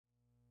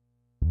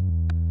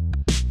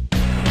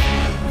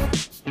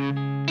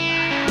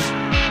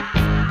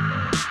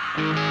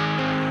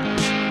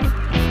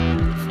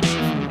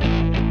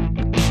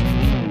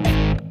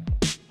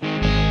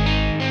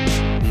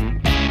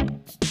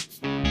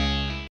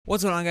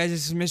What's going on, guys?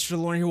 This is Mr.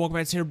 Lorne here. Welcome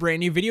back to a brand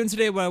new video. And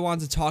today what I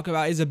wanted to talk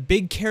about is a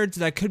big character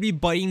that could be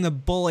biting the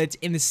bullet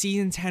in the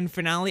season 10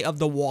 finale of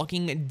The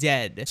Walking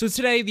Dead. So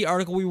today, the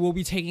article we will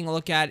be taking a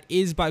look at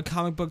is by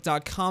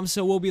comicbook.com,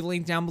 so we'll be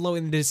linked down below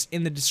in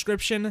the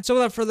description. So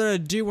without further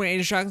ado, we're going to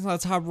introduce on the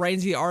top right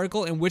into the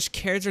article and which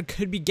character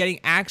could be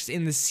getting axed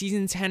in the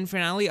season 10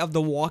 finale of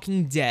The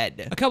Walking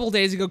Dead. A couple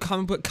days ago,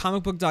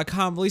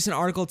 comicbook.com released an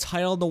article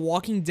titled The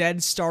Walking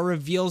Dead star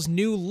reveals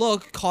new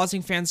look,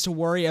 causing fans to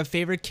worry a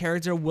favorite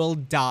character will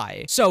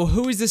die. So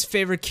who is this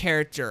favorite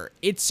character?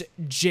 It's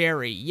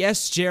Jerry.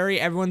 Yes, Jerry,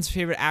 everyone's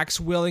favorite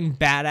axe-wielding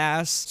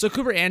badass. So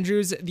Cooper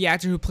Andrews, the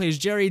actor who plays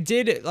Jerry,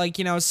 did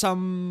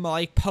some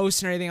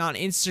post and everything on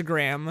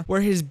Instagram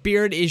where his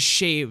beard is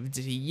shaved.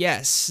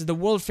 Yes, the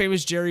world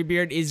famous Jerry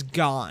beard is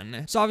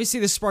gone. So obviously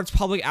this sparked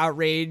public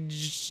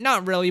outrage.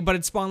 Not really, but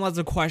it spawned lots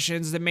of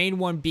questions. The main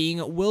one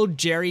being, will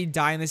Jerry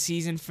die in the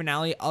season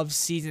finale of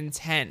season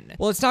 10?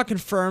 Well, it's not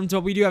confirmed,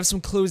 but we do have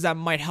some clues that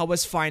might help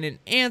us find an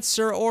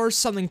answer or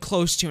something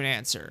close to an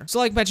answer. So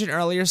like mentioned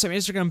earlier, some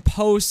Instagram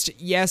post,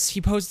 yes,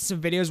 he posted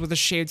some videos with a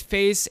shaved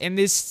face, and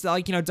this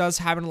does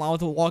happen a lot with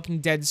The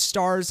Walking Dead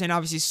stars, and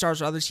obviously stars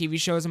for other TV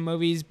shows and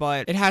movies,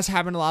 but it has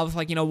happened a lot with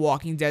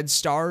Walking Dead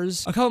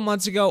stars. A couple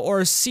months ago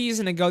or a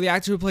season ago, the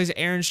actor who plays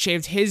Aaron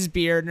shaved his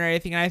beard and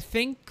everything, and I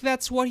think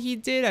that's what he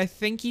did. I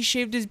think he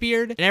shaved his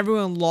beard, and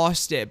everyone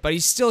lost it, but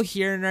he's still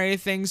here and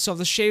everything. So if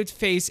the shaved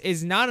face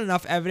is not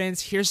enough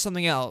evidence, here's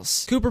something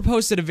else. Cooper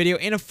posted a video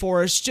in a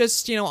forest,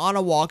 just on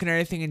a walk and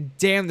everything, and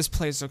damn, this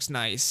place looks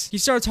nice. He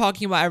started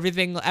talking about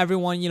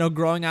everyone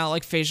growing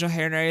out facial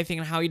hair and everything,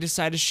 and how he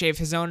decided to shave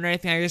his own and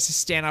everything, I guess to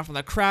stand out from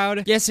the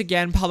crowd. Yes,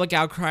 again, public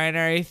outcry and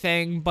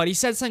everything, but he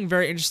said something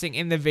very interesting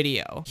in the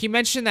video. He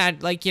mentioned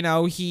that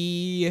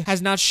he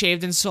has not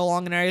shaved in so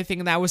long and everything,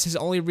 and that was his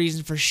only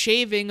reason for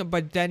shaving,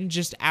 but then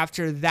just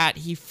after that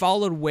he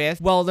followed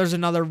with, well, there's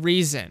another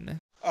reason.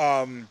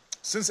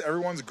 Since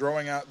everyone's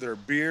growing out their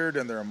beard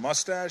and their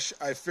mustache,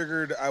 I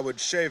figured I would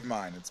shave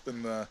mine. It's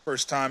been the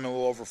first time in a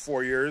little over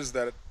 4 years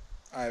that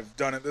I've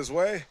done it this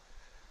way,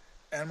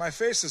 and my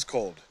face is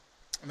cold.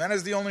 And that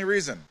is the only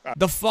reason.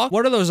 The fuck?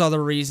 What are those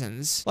other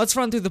reasons? Let's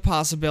run through the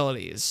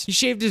possibilities. He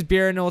shaved his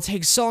beard, and it will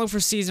take so long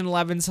for season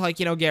 11 to,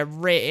 get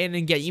written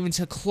and get even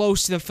to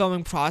close to the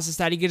filming process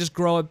that he could just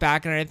grow it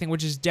back and everything,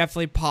 which is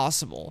definitely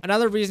possible.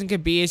 Another reason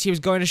could be is he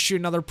was going to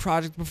shoot another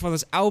project before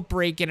this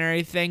outbreak and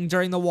everything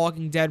during the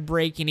Walking Dead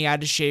break, and he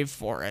had to shave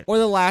for it. Or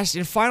the last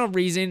and final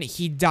reason,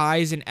 he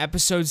dies in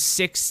episode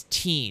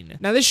 16.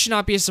 Now, this should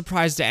not be a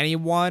surprise to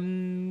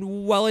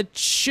anyone. Well, it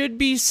should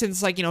be,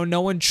 since,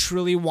 no one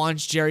truly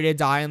wants Jerry to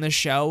die on the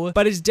show,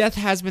 but his death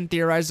has been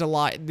theorized a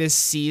lot this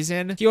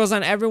season. He was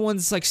on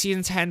everyone's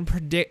season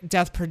 10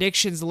 death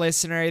predictions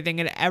list and everything,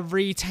 and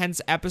every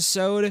 10th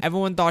episode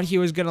everyone thought he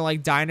was gonna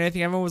die and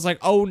everything. Everyone's like,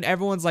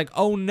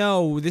 oh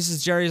no, this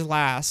is Jerry's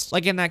last.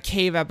 Like in that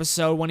cave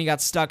episode when he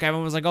got stuck,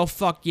 everyone was like, oh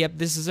fuck, yep,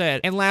 this is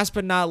it. And last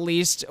but not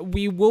least,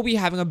 we will be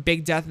having a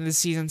big death in the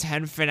season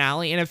 10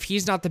 finale, and if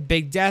he's not the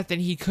big death, then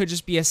he could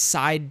just be a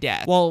side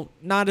death. Well,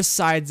 not a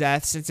side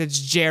death since it's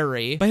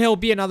Jerry, but he'll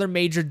be another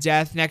major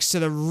death next to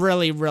the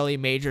really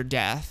major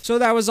death. So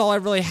that was all I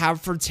really have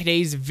for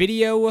today's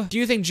video. Do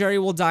you think Jerry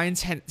will die in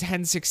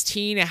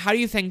 10/16? How do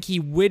you think he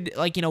would,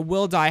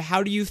 will die?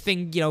 How do you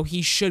think,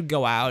 he should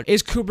go out?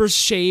 Is Cooper's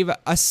shave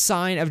a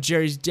sign of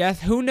Jerry's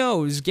death? Who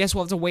knows? Guess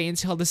we'll have to wait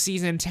until the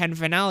season 10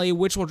 finale,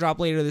 which will drop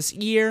later this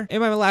year.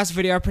 In my last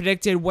video, I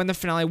predicted when the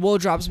finale will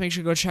drop, so make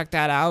sure to go check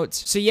that out.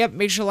 So yep,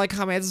 make sure to like,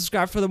 comment, and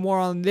subscribe for the more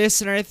on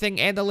this and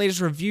everything, and the latest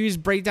reviews,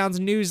 breakdowns,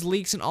 news,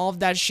 leaks, and all of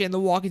that shit in the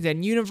Walking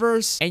Dead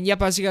universe. And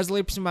yep, I'll see you guys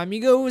later, my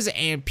amigos,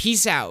 and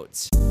peace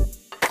out.